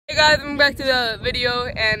guys, I'm back to the video,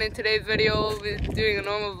 and in today's video we're doing a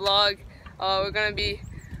normal vlog. We're gonna be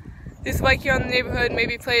just bike here on the neighborhood,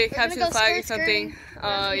 maybe play capture the flag or something.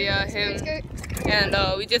 Yeah, him. And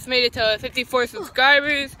we just made it to 54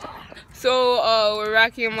 subscribers, so we're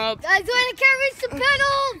racking them up. Guys, I can't reach the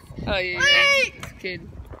pedals. Oh yeah, wait. Yeah. Kid.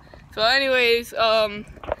 So anyways,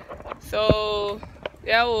 so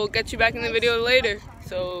yeah, we'll get you back in the video later.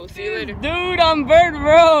 So see you later. Dude, on Bird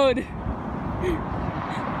Road.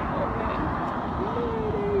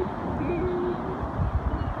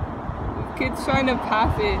 Kid's trying to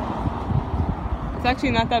pass it. It's actually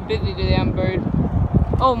not that busy today on Bird.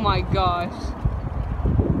 Oh my gosh.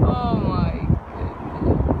 Oh my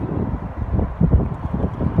goodness.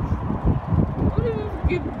 What is this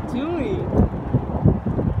kid doing?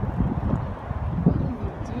 What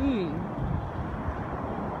is he doing?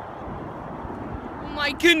 Oh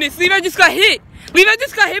my goodness, Levi just got hit. Levi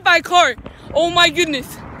just got hit by a car. Oh my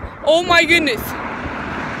goodness. Oh my goodness.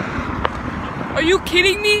 Are you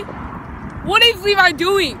kidding me? What is Levi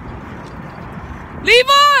doing?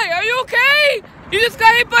 Levi, are you okay? You just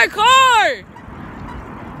got hit by a car.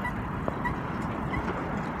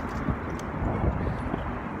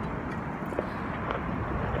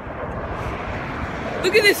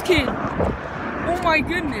 Look at this kid. Oh my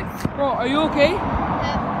goodness. Bro, are you okay?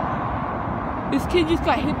 Yeah. This kid just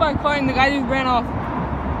got hit by a car and the guy just ran off.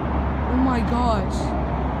 Oh my gosh.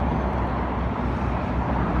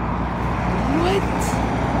 What?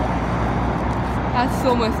 That's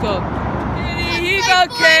so messed up. He's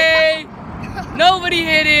okay. Nobody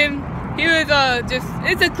hit him. He was just,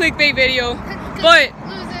 it's a clickbait video. But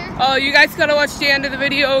you guys gotta watch the end of the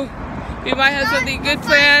video. We might have something good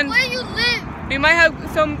planned. Where you live? We might have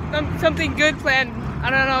something good planned. I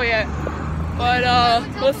don't know yet. But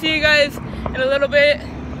we'll see you guys in a little bit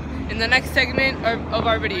in the next segment of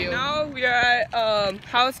our video. Right now we are at a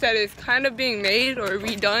house that is kind of being made or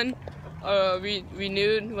redone,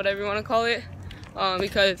 renewed, whatever you want to call it.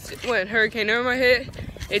 Because when Hurricane Irma hit,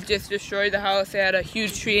 it just destroyed the house. It had a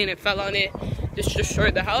huge tree and it fell on it, just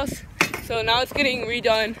destroyed the house. So now it's getting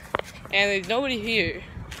redone and there's nobody here.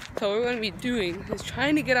 So what we're going to be doing is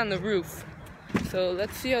trying to get on the roof. So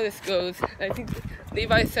let's see how this goes. I think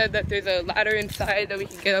Levi said that there's a ladder inside that we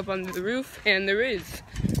can get up onto the roof, and there is.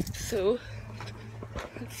 So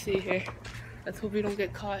let's see here. Let's hope we don't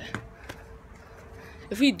get caught.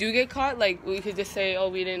 If we do get caught, like, we could just say, oh,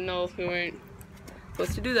 we didn't know if we weren't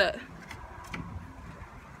supposed to do that.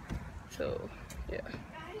 So yeah.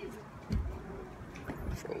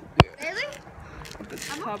 So Really? at the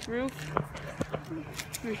top roof.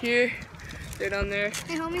 We're here. They're down there.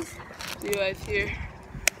 Hey, homies. You guys here.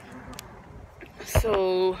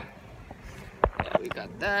 So yeah, we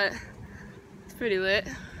got that. It's pretty lit,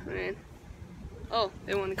 man. Oh,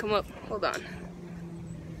 they want to come up. Hold on.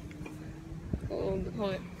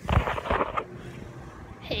 Hold it.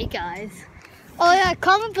 Hey guys. Oh yeah,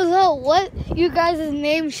 comment below what you guys'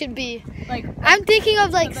 name should be. Like, I'm thinking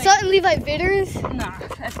of like Sutton Levi Vitters. Nah,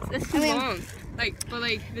 that's too long. Like, but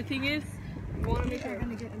like the thing is, we want to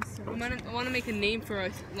make a name for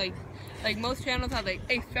us. Like most channels have like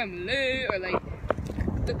Ace Family or like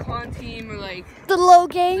the Con Team or like The Low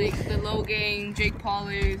Gang. Like the Low Gang, Jake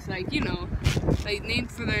Paulers, like, you know, like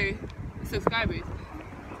names for their subscribers.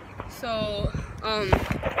 So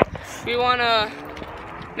we wanna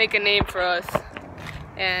make a name for us,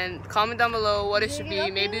 and comment down below what it should be.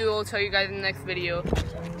 Maybe we'll tell you guys in the next video.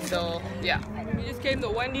 So yeah, we just came to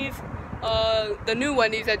Wendy's, the new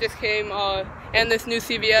Wendy's that just came, and this new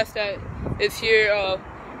CVS that is here.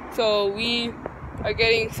 So we are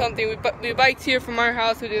getting something. We biked here from our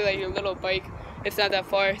house. We do like a little bike. It's not that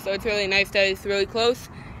far, so it's really nice that it's really close.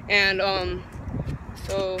 And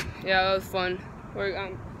so yeah, that was fun.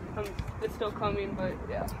 It's still coming, but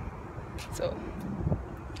yeah. So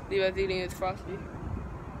Levi's eating his Frosty,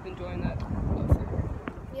 enjoying that.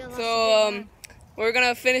 So we're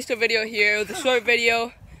gonna finish the video here. It was a short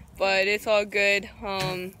video, but it's all good.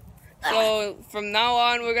 So from now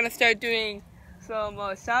on, we're gonna start doing some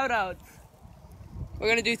shout outs. We're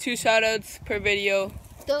gonna do 2 shout outs per video.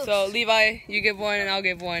 Dose. So Levi, you give one and I'll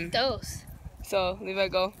give one. Dose. So Levi,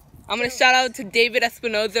 go. I'm gonna shout out to David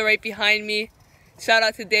Espinoza right behind me. Shout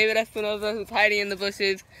out to David Espinoza who's hiding in the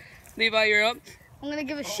bushes. Levi, you're up. I'm gonna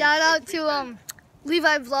give a shout out to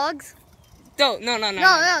Levi Vlogs. No,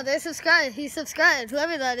 They're subscribed. He's subscribed.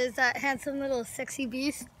 Whoever that is, that handsome little sexy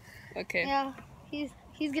beast. Okay. Yeah, he's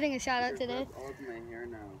getting a shout out today.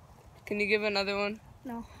 Can you give another one?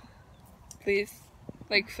 No. Please?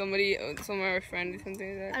 Like somebody, some of our friends or something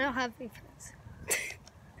like that? I don't have any friends.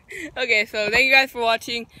 Okay, so thank you guys for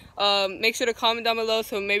watching. Make sure to comment down below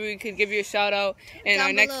so maybe we could give you a shout out in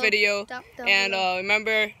our next video. And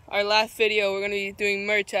remember, our last video, we're going to be doing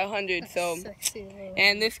merch at 100. So,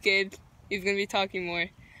 and this kid, he's going to be talking more.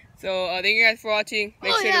 So thank you guys for watching.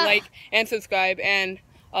 Make sure to like and subscribe, and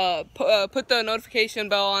put the notification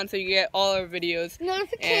bell on so you get all our videos.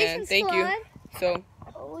 Notifications. And thank you. So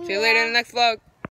see you later in the next vlog.